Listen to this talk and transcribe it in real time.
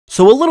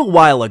So a little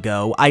while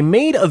ago, I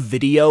made a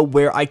video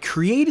where I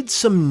created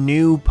some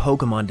new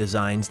Pokemon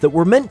designs that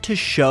were meant to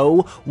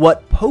show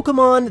what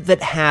Pokemon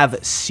that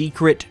have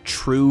secret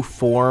true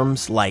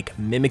forms, like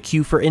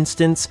Mimikyu for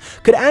instance,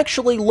 could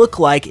actually look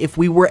like if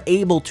we were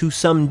able to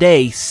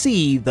someday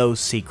see those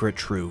secret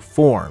true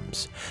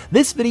forms.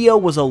 This video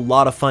was a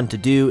lot of fun to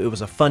do, it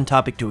was a fun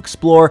topic to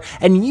explore,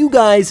 and you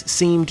guys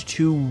seemed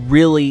to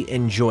really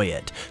enjoy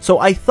it. So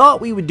I thought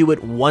we would do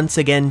it once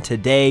again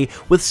today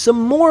with some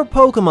more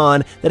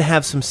Pokemon that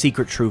have some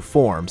secret true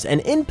forms, and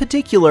in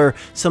particular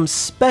some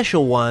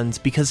special ones,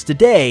 because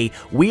today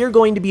we are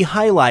going to be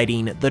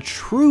highlighting the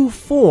true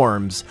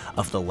forms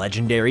of the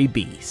legendary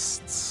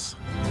beasts.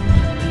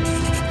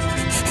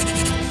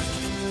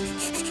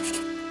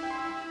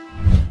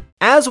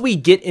 As we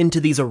get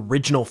into these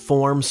original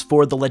forms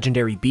for the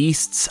legendary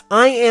beasts,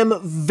 I am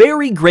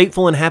very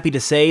grateful and happy to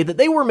say that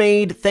they were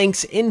made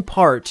thanks in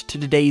part to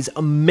today's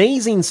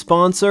amazing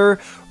sponsor,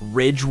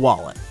 Ridge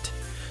Wallet.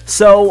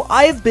 So,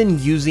 I've been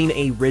using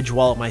a Ridge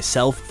wallet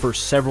myself for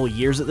several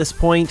years at this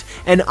point,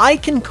 and I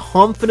can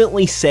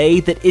confidently say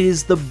that it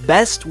is the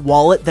best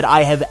wallet that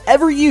I have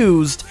ever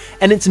used,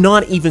 and it's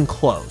not even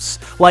close.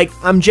 Like,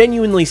 I'm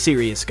genuinely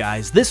serious,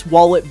 guys. This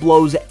wallet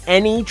blows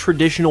any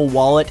traditional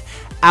wallet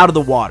out of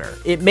the water.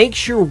 It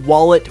makes your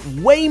wallet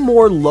way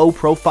more low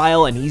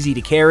profile and easy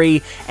to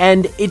carry,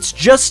 and it's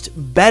just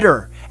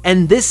better.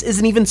 And this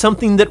isn't even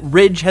something that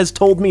Ridge has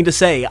told me to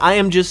say. I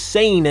am just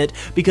saying it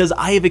because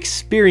I have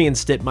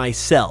experienced it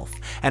myself,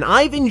 and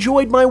I've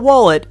enjoyed my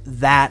wallet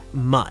that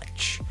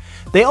much.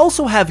 They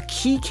also have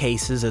key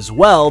cases as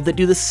well that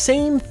do the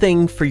same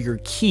thing for your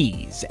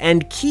keys,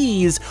 and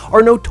keys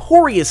are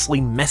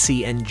notoriously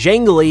messy and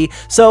jangly,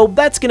 so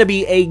that's gonna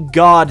be a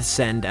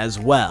godsend as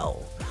well.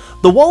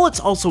 The wallets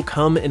also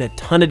come in a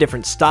ton of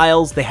different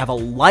styles, they have a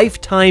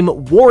lifetime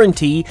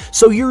warranty,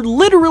 so you're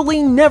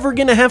literally never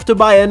gonna have to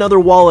buy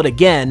another wallet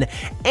again,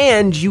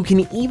 and you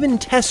can even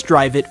test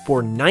drive it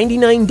for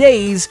 99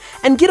 days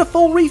and get a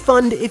full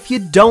refund if you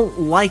don't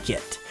like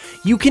it.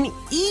 You can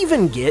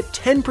even get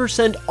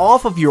 10%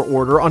 off of your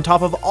order on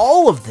top of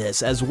all of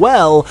this as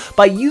well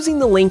by using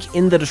the link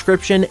in the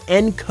description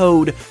and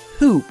code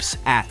HOOPS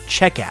at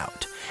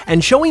checkout.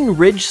 And showing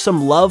Ridge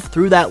some love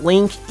through that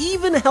link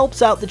even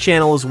helps out the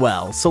channel as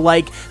well. So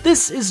like,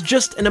 this is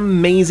just an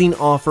amazing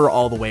offer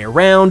all the way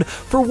around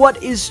for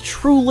what is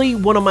truly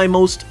one of my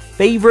most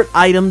favorite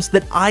items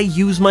that I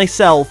use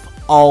myself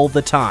all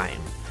the time.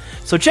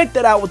 So check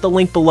that out with the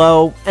link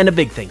below, and a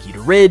big thank you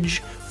to Ridge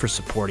for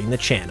supporting the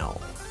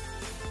channel.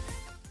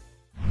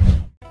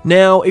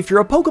 Now, if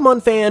you're a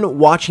Pokemon fan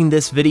watching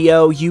this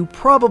video, you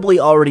probably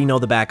already know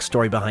the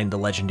backstory behind the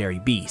legendary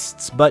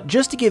beasts, but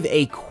just to give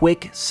a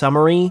quick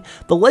summary,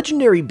 the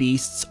legendary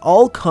beasts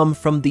all come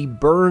from the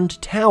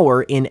burned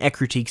tower in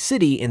Ecruteak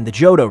City in the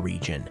Johto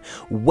region,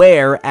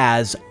 where,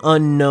 as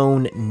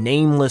unknown,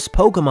 nameless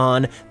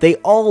Pokemon, they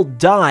all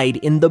died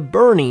in the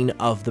burning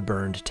of the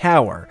burned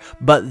tower,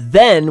 but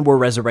then were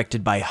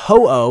resurrected by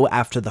Ho-Oh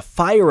after the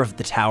fire of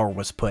the tower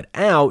was put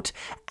out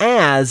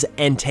as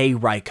Entei,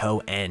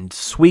 Raikou, and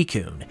Suicune.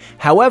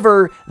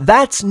 However,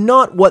 that's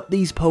not what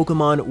these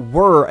Pokemon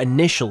were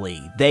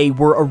initially. They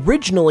were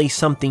originally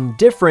something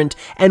different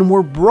and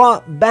were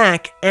brought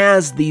back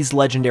as these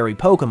legendary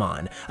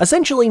Pokemon,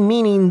 essentially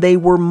meaning they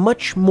were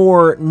much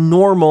more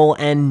normal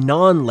and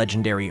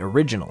non-legendary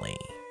originally.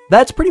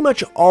 That's pretty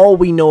much all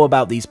we know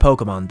about these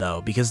Pokemon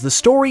though, because the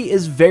story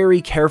is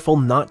very careful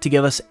not to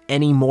give us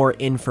any more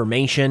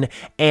information,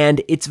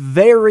 and it's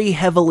very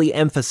heavily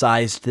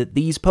emphasized that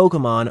these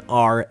Pokemon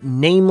are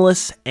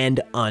nameless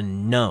and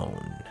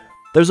unknown.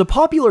 There's a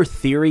popular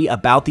theory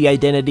about the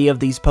identity of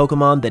these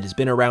Pokemon that has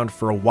been around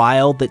for a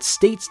while that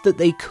states that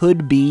they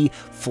could be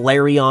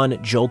Flareon,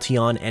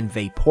 Jolteon, and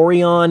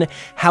Vaporeon.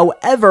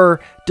 However,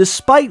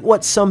 despite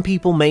what some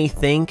people may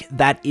think,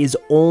 that is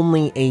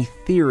only a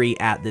theory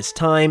at this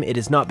time. It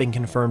has not been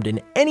confirmed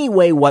in any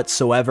way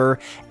whatsoever,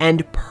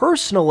 and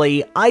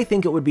personally, I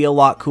think it would be a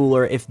lot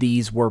cooler if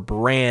these were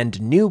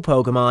brand new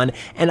Pokemon,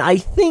 and I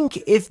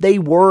think if they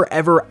were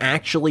ever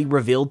actually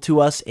revealed to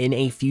us in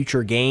a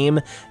future game,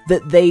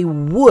 that they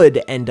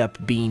would end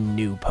up being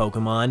new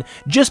Pokemon,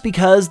 just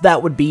because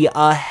that would be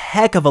a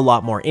heck of a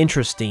lot more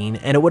interesting,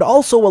 and it would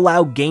also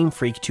allow Game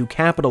Freak to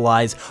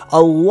capitalize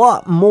a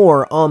lot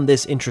more on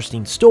this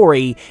interesting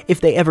story if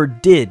they ever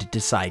did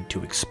decide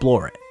to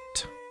explore it.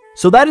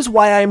 So that is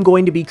why I am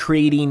going to be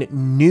creating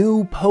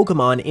new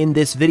Pokemon in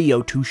this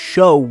video to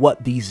show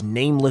what these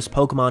nameless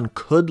Pokemon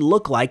could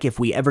look like if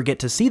we ever get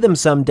to see them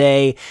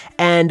someday.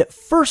 And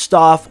first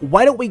off,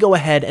 why don't we go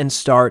ahead and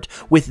start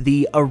with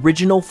the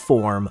original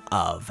form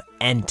of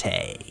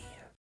Entei.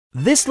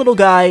 This little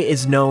guy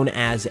is known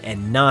as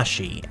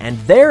Enashi, and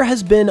there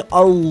has been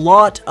a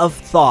lot of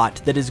thought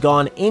that has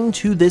gone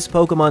into this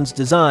Pokemon's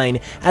design,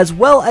 as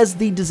well as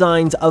the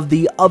designs of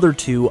the other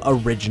two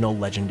original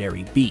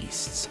legendary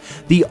beasts.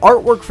 The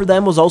artwork for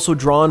them was also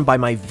drawn by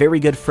my very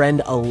good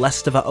friend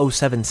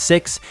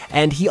Alestiva076,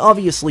 and he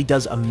obviously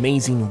does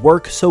amazing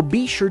work, so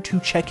be sure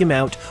to check him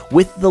out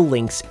with the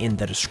links in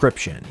the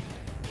description.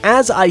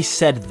 As I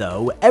said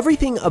though,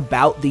 everything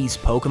about these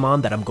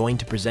Pokemon that I'm going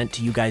to present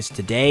to you guys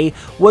today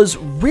was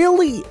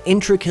really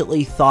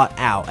intricately thought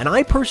out, and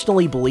I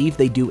personally believe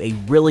they do a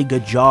really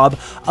good job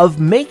of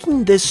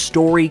making this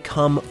story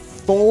come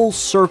full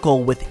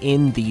circle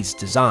within these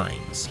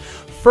designs.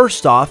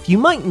 First off, you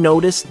might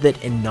notice that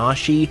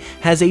Enashi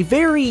has a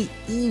very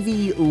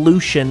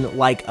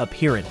Eeveelution-like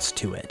appearance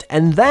to it,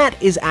 and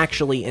that is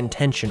actually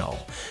intentional.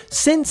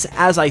 Since,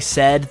 as I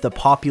said, the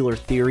popular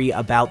theory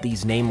about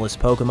these nameless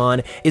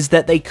Pokemon is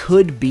that they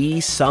could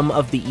be some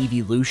of the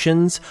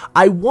Eeveelutions,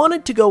 I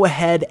wanted to go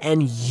ahead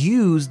and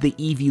use the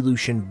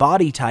Eeveelution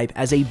body type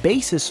as a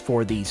basis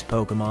for these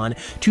Pokemon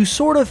to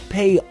sort of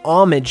pay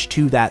homage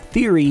to that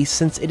theory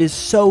since it is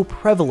so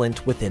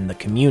prevalent within the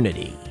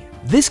community.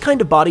 This kind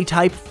of body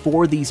type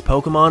for these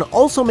Pokemon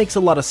also makes a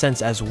lot of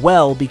sense as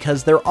well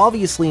because they're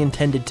obviously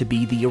intended to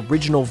be the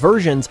original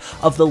versions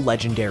of the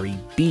legendary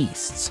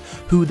beasts,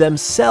 who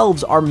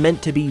themselves are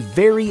meant to be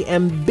very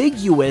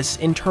ambiguous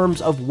in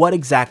terms of what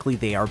exactly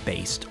they are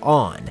based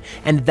on.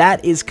 And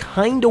that is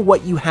kinda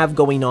what you have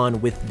going on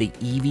with the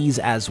Eevees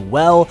as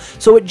well,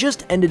 so it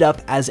just ended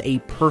up as a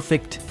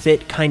perfect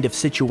fit kind of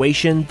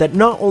situation that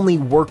not only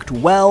worked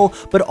well,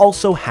 but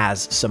also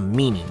has some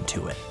meaning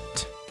to it.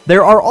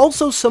 There are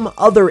also some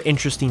other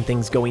interesting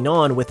things going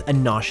on with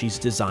Enashi's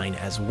design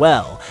as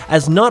well,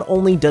 as not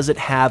only does it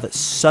have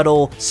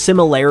subtle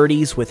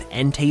similarities with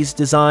Entei's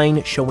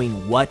design,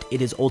 showing what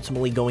it is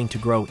ultimately going to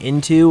grow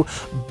into,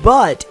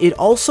 but it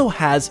also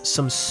has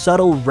some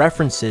subtle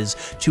references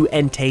to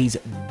Entei's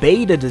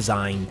beta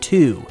design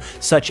too,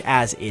 such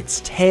as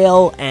its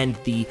tail and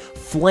the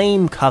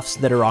flame cuffs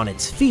that are on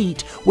its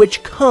feet,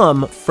 which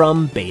come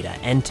from beta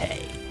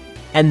Entei.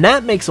 And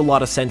that makes a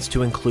lot of sense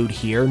to include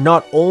here,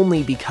 not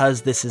only because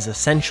this is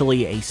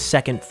essentially a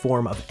second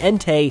form of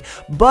Entei,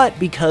 but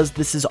because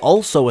this is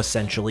also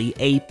essentially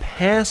a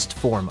past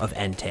form of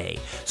Entei.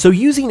 So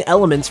using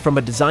elements from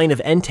a design of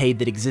Entei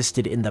that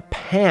existed in the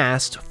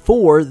past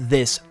for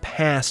this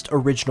past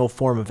original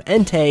form of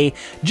Entei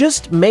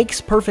just makes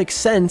perfect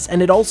sense,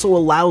 and it also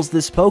allows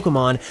this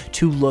Pokemon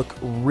to look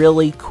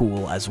really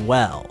cool as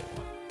well.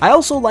 I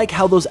also like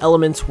how those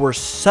elements were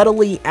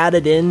subtly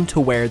added in to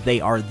where they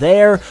are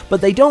there,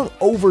 but they don't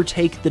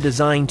overtake the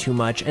design too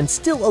much and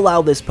still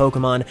allow this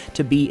Pokemon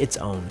to be its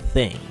own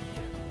thing.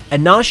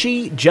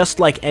 Enashi,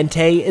 just like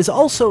Entei, is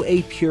also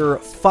a pure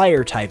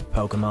Fire-type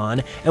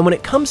Pokemon, and when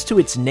it comes to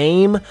its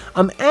name,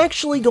 I'm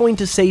actually going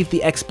to save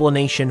the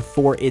explanation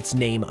for its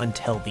name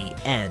until the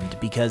end,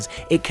 because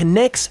it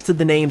connects to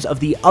the names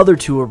of the other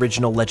two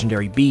original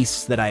legendary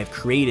beasts that I have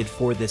created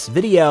for this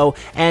video,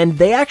 and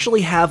they actually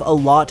have a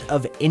lot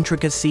of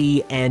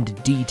intricacy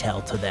and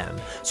detail to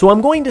them, so I'm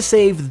going to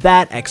save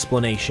that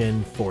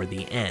explanation for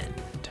the end.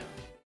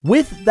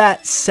 With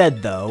that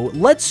said though,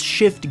 let's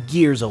shift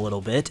gears a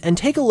little bit and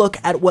take a look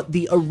at what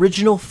the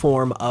original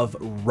form of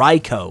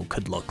Raikou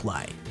could look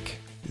like.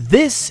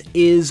 This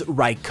is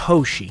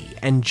Raikoshi,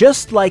 and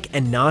just like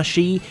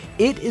Enashi,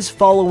 it is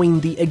following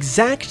the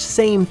exact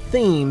same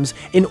themes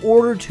in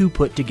order to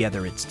put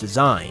together its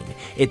design.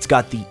 It's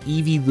got the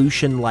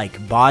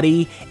Eeveelution-like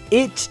body.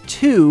 It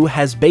too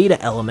has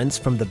beta elements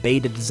from the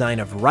beta design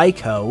of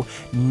Raikou,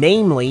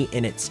 namely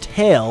in its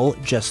tail,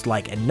 just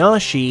like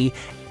Enashi,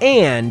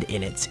 and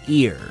in its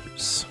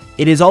ears.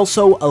 It is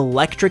also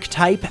electric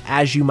type,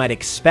 as you might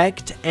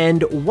expect,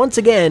 and once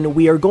again,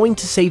 we are going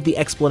to save the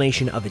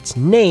explanation of its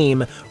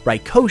name,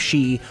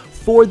 Raikoshi,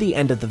 for the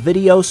end of the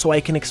video so I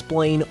can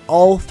explain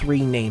all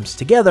three names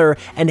together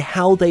and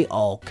how they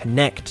all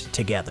connect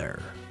together.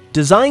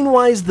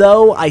 Design-wise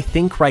though, I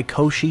think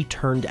Raikoshi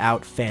turned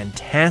out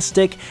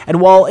fantastic, and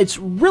while it's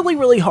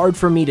really hard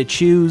for me to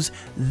choose,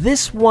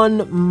 this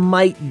one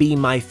might be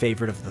my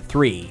favorite of the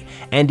three,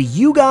 and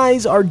you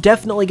guys are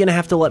definitely going to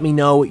have to let me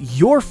know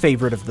your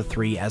favorite of the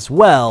three as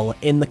well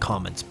in the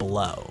comments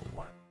below.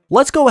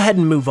 Let's go ahead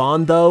and move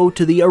on though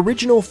to the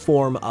original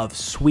form of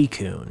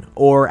Suicune,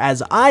 or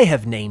as I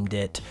have named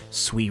it,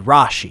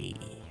 Suirashi.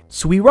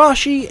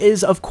 Suirashi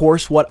is, of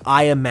course, what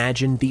I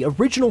imagine the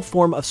original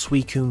form of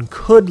Suicune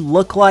could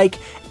look like,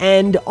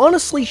 and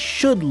honestly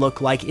should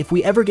look like if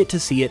we ever get to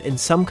see it in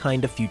some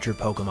kind of future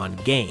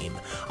Pokemon game.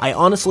 I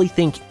honestly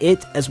think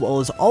it, as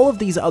well as all of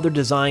these other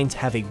designs,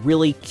 have a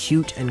really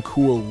cute and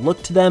cool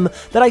look to them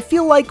that I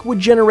feel like would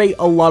generate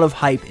a lot of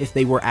hype if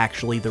they were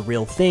actually the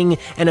real thing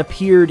and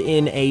appeared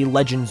in a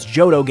Legends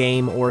Johto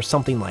game or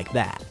something like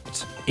that.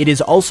 It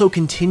is also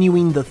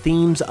continuing the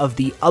themes of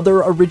the other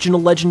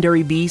original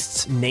legendary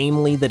beasts,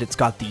 namely that it's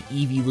got the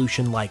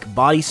Eeveelution-like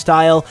body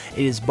style,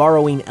 it is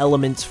borrowing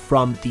elements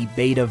from the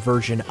beta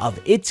version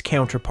of its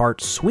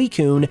counterpart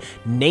Suicune,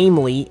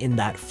 namely in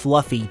that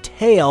fluffy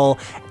tail,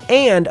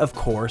 and of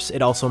course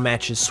it also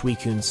matches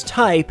Suicune's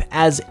type,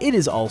 as it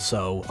is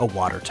also a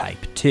water type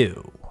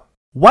too.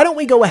 Why don't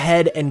we go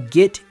ahead and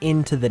get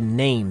into the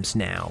names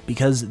now,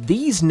 because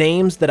these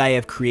names that I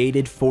have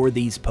created for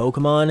these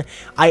Pokemon,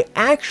 I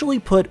actually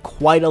put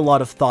quite a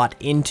lot of thought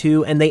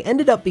into, and they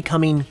ended up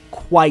becoming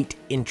quite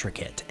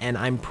intricate, and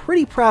I'm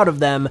pretty proud of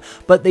them,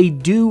 but they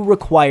do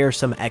require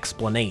some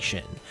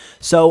explanation.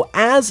 So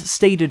as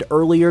stated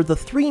earlier, the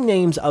three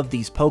names of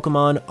these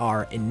Pokemon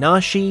are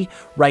Inashi,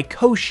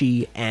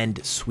 Raikoshi, and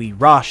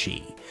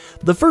Suirashi.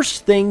 The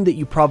first thing that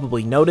you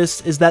probably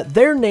notice is that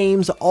their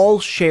names all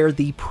share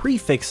the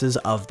prefixes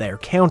of their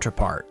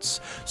counterparts.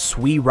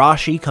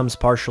 Suirashi comes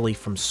partially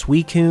from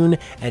Suicune,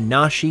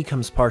 Inashi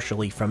comes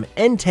partially from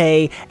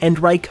Entei, and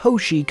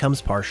Raikoshi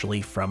comes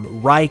partially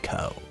from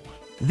Raikou.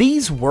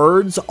 These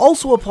words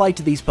also apply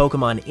to these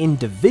Pokemon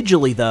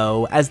individually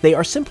though, as they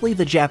are simply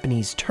the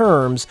Japanese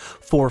terms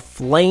for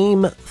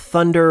flame,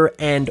 thunder,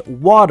 and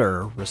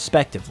water,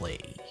 respectively.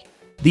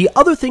 The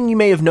other thing you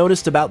may have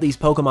noticed about these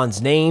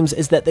Pokemon's names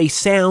is that they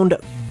sound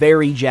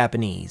very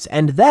Japanese,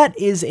 and that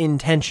is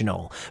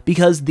intentional,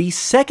 because the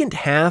second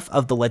half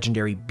of the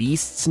legendary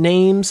beasts'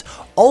 names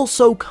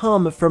also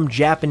come from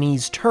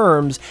Japanese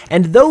terms,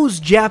 and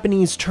those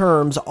Japanese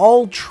terms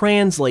all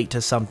translate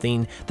to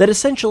something that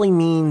essentially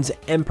means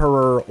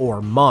emperor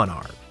or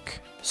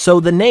monarch. So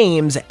the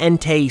names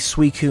Entei,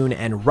 Suicune,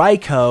 and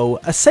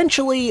Raikou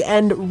essentially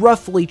and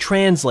roughly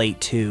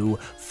translate to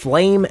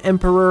Flame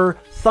Emperor,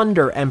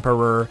 Thunder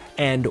Emperor,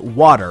 and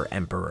Water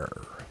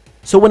Emperor.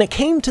 So when it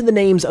came to the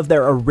names of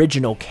their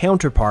original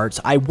counterparts,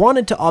 I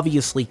wanted to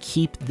obviously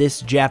keep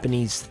this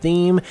Japanese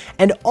theme,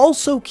 and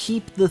also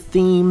keep the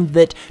theme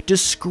that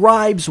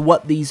describes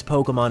what these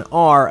Pokemon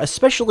are,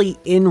 especially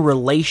in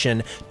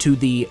relation to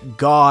the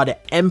God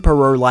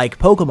Emperor-like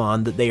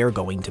Pokemon that they are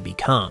going to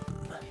become.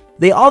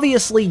 They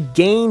obviously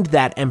gained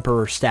that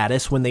Emperor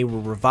status when they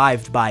were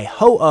revived by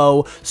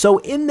Ho-Oh, so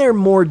in their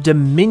more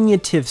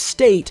diminutive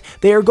state,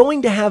 they are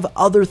going to have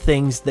other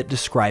things that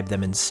describe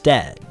them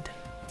instead.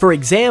 For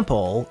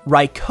example,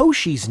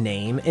 Raikoshi's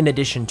name, in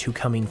addition to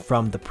coming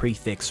from the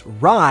prefix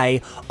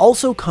Rai,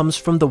 also comes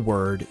from the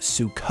word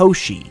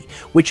Sukoshi,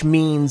 which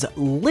means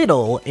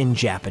little in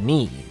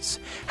Japanese.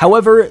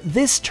 However,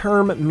 this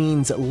term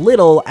means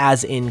little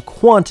as in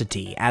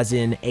quantity, as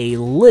in a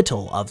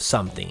little of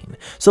something.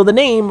 So the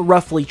name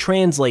roughly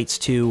translates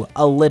to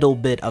a little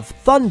bit of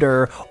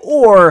thunder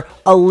or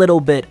a little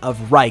bit of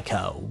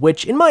Raikou,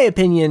 which in my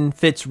opinion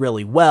fits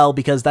really well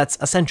because that's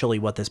essentially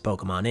what this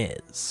Pokemon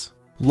is.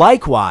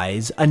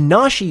 Likewise,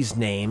 Inashi's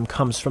name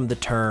comes from the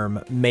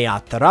term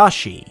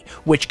Meatarashi,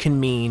 which can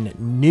mean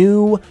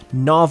new,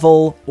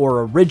 novel,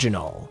 or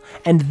original.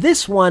 And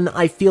this one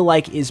I feel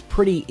like is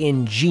pretty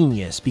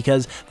ingenious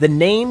because the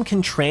name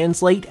can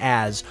translate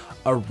as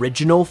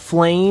original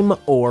flame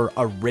or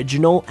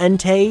original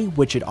Entei,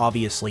 which it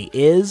obviously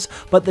is,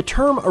 but the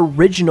term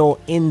original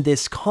in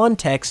this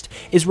context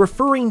is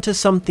referring to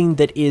something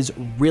that is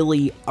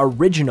really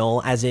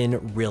original, as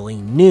in really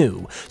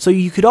new. So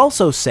you could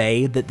also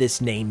say that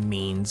this name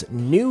means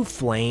new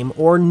flame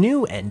or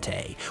new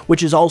Entei,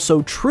 which is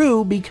also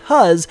true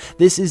because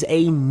this is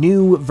a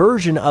new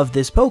version of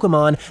this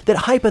Pokemon that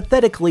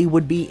hypothetically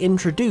would be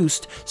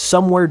introduced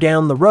somewhere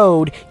down the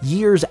road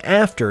years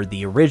after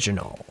the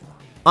original.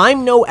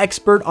 I'm no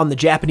expert on the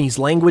Japanese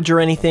language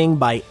or anything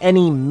by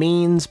any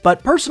means,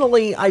 but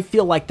personally I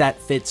feel like that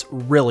fits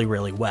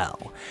really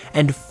well.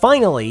 And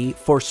finally,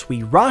 for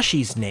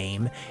Suirashi's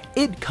name,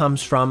 it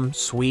comes from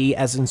Sui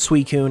as in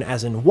Suicune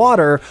as in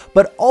water,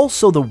 but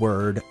also the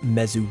word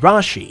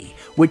Mezurashi,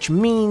 which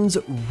means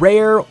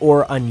rare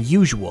or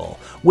unusual,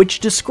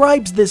 which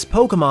describes this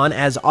Pokemon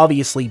as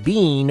obviously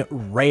being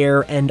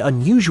rare and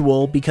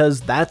unusual because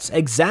that's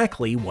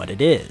exactly what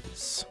it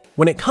is.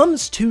 When it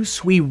comes to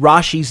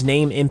Suirashi's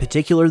name in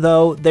particular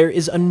though, there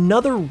is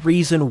another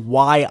reason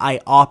why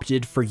I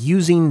opted for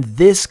using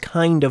this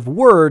kind of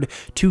word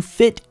to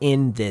fit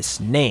in this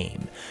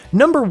name.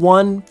 Number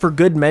one, for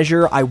good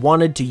measure, I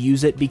wanted to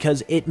use it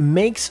because it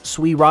makes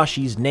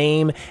Suirashi's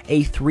name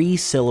a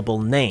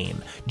 3-syllable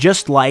name,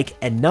 just like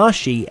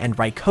Inashi and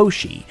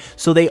Raikoshi,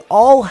 so they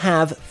all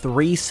have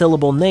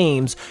 3-syllable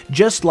names,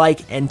 just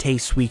like Entei,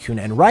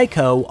 Suicune, and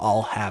Raikou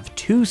all have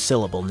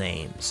 2-syllable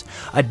names.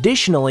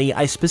 Additionally,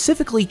 I specifically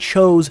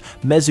chose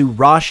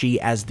Mezurashi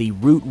as the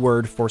root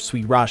word for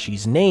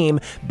Suirashi's name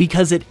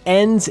because it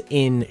ends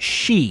in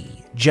shi,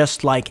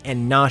 just like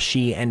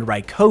Inashi and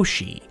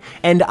Raikoshi.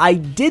 And I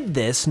did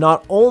this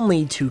not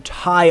only to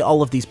tie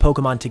all of these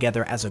Pokemon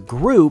together as a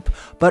group,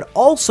 but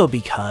also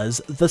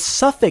because the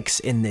suffix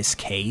in this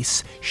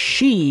case,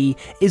 shi,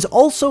 is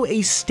also a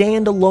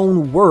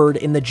standalone word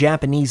in the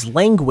Japanese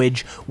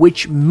language,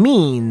 which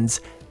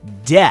means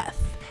death.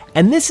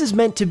 And this is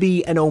meant to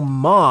be an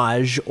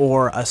homage,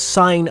 or a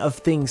sign of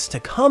things to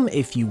come,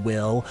 if you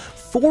will,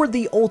 for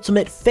the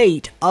ultimate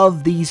fate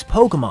of these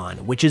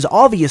Pokemon, which is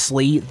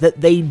obviously that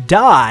they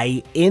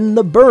die in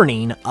the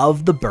burning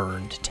of the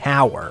burned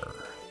tower.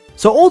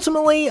 So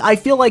ultimately, I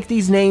feel like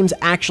these names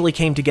actually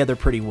came together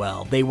pretty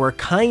well. They were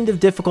kind of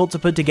difficult to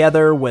put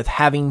together with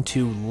having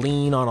to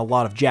lean on a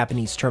lot of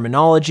Japanese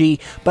terminology,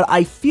 but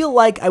I feel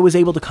like I was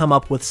able to come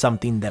up with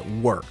something that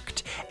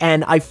worked.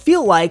 And I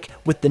feel like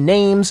with the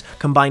names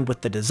combined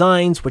with the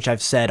designs, which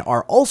I've said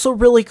are also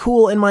really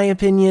cool in my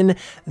opinion,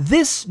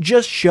 this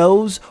just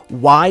shows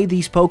why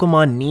these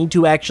Pokemon need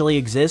to actually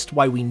exist,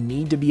 why we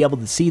need to be able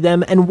to see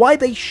them, and why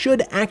they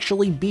should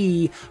actually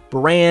be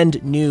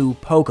brand new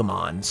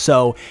Pokemon.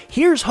 So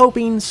here's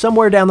hoping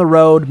somewhere down the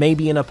road,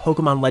 maybe in a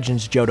Pokemon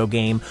Legends Johto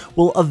game,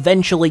 we'll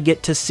eventually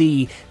get to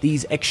see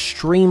these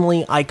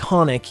extremely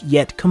iconic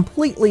yet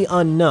completely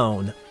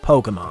unknown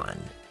Pokemon.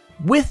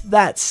 With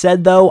that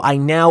said though, I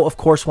now of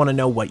course want to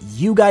know what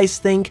you guys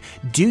think.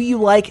 Do you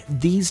like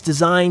these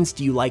designs?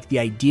 Do you like the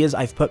ideas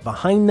I've put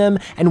behind them?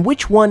 And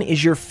which one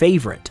is your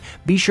favorite?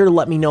 Be sure to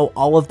let me know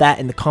all of that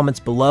in the comments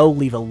below,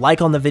 leave a like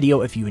on the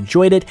video if you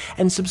enjoyed it,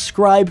 and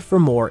subscribe for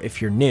more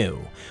if you're new.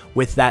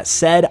 With that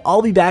said,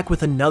 I'll be back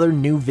with another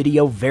new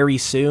video very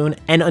soon,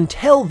 and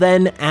until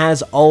then,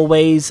 as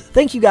always,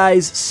 thank you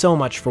guys so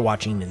much for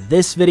watching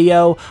this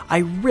video. I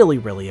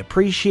really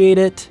appreciate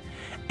it,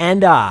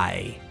 and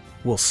I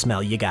will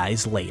smell you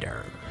guys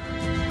later.